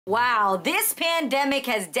Wow, this pandemic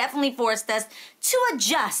has definitely forced us to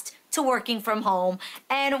adjust to working from home.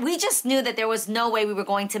 And we just knew that there was no way we were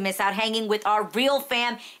going to miss out hanging with our real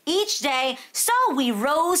fam each day, so we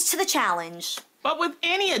rose to the challenge. But with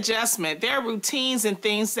any adjustment, there are routines and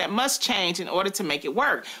things that must change in order to make it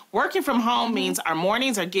work. Working from home means our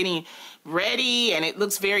mornings are getting ready, and it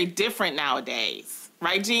looks very different nowadays.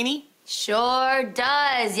 Right, Jeannie? Sure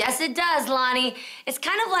does. Yes, it does, Lonnie. It's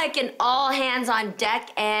kind of like an all hands on deck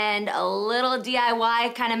and a little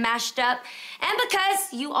DIY kind of mashed up. And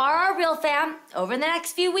because you are our real fam, over the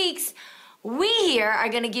next few weeks, we here are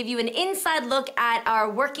going to give you an inside look at our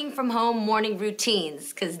working from home morning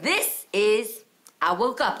routines. Because this is I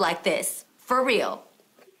woke up like this, for real.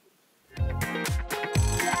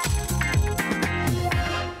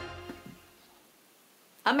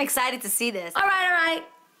 I'm excited to see this. All right.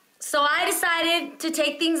 So I decided to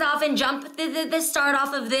take things off and jump the start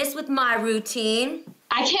off of this with my routine.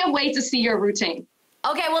 I can't wait to see your routine.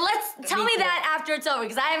 Okay, well, tell me that after it's over,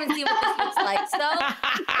 because I haven't seen what this looks like.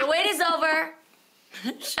 So, the wait is over.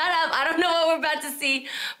 Shut up, I don't know what we're about to see.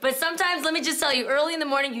 But sometimes, let me just tell you, early in the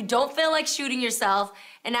morning, you don't feel like shooting yourself,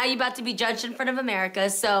 and now you're about to be judged in front of America,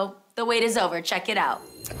 so the wait is over. Check it out.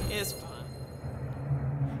 It's fun.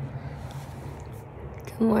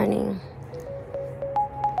 Good morning.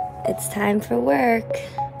 It's time for work.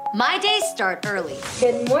 My days start early.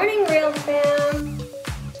 Good morning, real fam.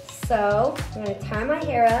 So, I'm gonna tie my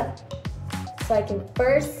hair up so I can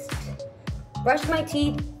first brush my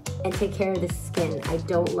teeth and take care of the skin. I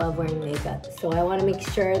don't love wearing makeup, so I wanna make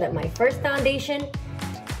sure that my first foundation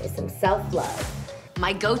is some self-love.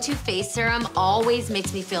 My go-to face serum always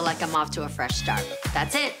makes me feel like I'm off to a fresh start.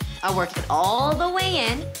 That's it. I work it all the way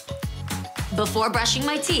in before brushing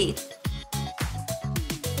my teeth.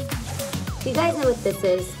 Do you guys know what this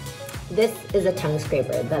is? This is a tongue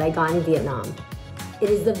scraper that I got in Vietnam. It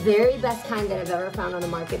is the very best kind that I've ever found on the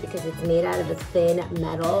market because it's made out of a thin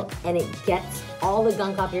metal and it gets all the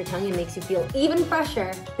gunk off your tongue and makes you feel even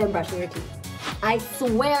fresher than brushing your teeth. I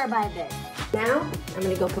swear by this. Now, I'm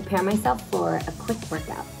gonna go prepare myself for a quick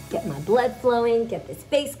workout. Get my blood flowing, get this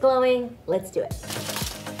face glowing. Let's do it.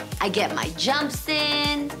 I get my jumps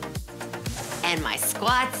in and my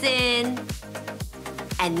squats in.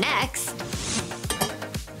 And next,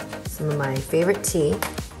 some of my favorite tea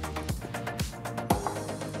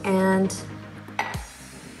and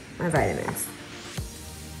my vitamins.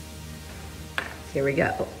 Here we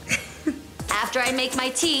go. After I make my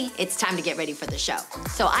tea, it's time to get ready for the show.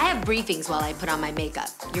 So I have briefings while I put on my makeup.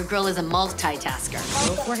 Your girl is a multitasker.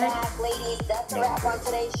 Welcome back, ladies. That's a wrap on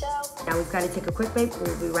today's show. Now we've got to take a quick break.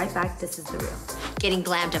 We'll be right back. This is The Real. Getting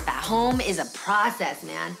glammed up at home is a process,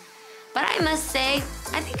 man. But I must say,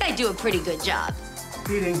 I think I do a pretty good job.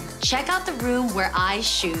 Eating. Check out the room where I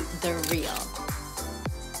shoot The Real.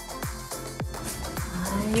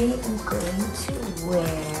 I am going to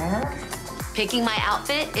wear... Picking my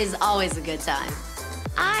outfit is always a good time.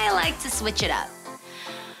 I like to switch it up.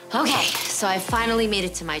 Okay, so I finally made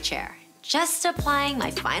it to my chair. Just applying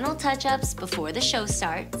my final touch-ups before the show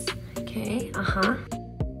starts. Okay,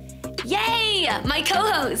 Yay, my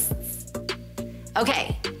co-hosts.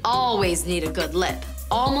 Okay, always need a good lip.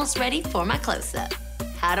 Almost ready for my close-up.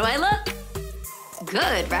 How do I look?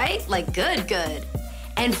 Good, right? Like good.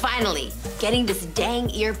 And finally, getting this dang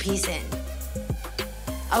earpiece in.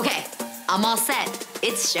 Okay, I'm all set.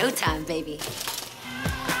 It's showtime, baby.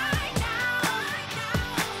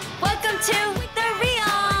 Welcome to The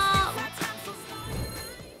Real.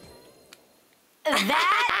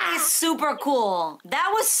 That is super cool.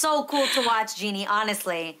 That was so cool to watch, Jeannie,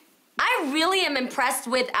 honestly. I really am impressed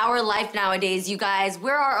with our life nowadays, you guys.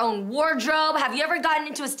 We're our own wardrobe. Have you ever gotten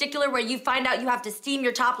into a stickler where you find out you have to steam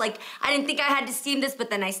your top? Like, I didn't think I had to steam this, but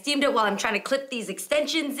then I steamed it while I'm trying to clip these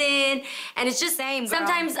extensions in. And it's just Same, girl.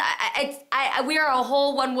 sometimes we are a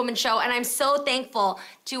whole one-woman show, and I'm so thankful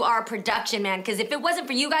to our production, man, because if it wasn't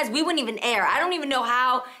for you guys, we wouldn't even air. I don't even know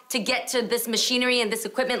how to get to this machinery and this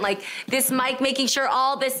equipment, like this mic, making sure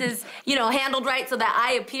all this is, handled right so that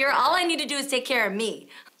I appear. All I need to do is take care of me.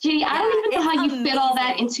 Jeannie, I don't even know how you fit all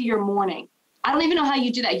that into your morning. I don't even know how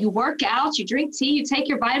you do that. You work out, you drink tea, you take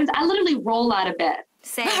your vitamins. I literally roll out of bed.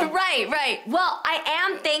 Same. Right. Well, I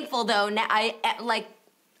am thankful, though. Now, I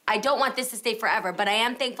don't want this to stay forever, but I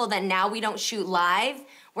am thankful that now we don't shoot live.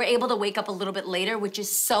 We're able to wake up a little bit later, which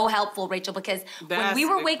is so helpful, Rachel, because when we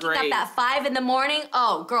were waking up at 5 in the morning,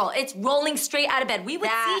 oh, girl, it's rolling straight out of bed. We would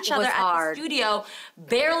see each other at the studio,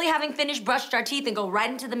 barely having finished, brushed our teeth, and go right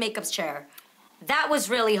into the makeup chair. That was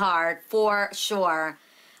really hard, for sure.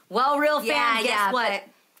 Well, real fam, guess what?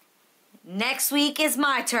 next week is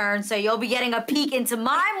my turn, so you'll be getting a peek into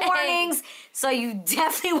my mornings. So you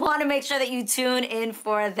definitely want to make sure that you tune in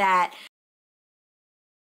for that.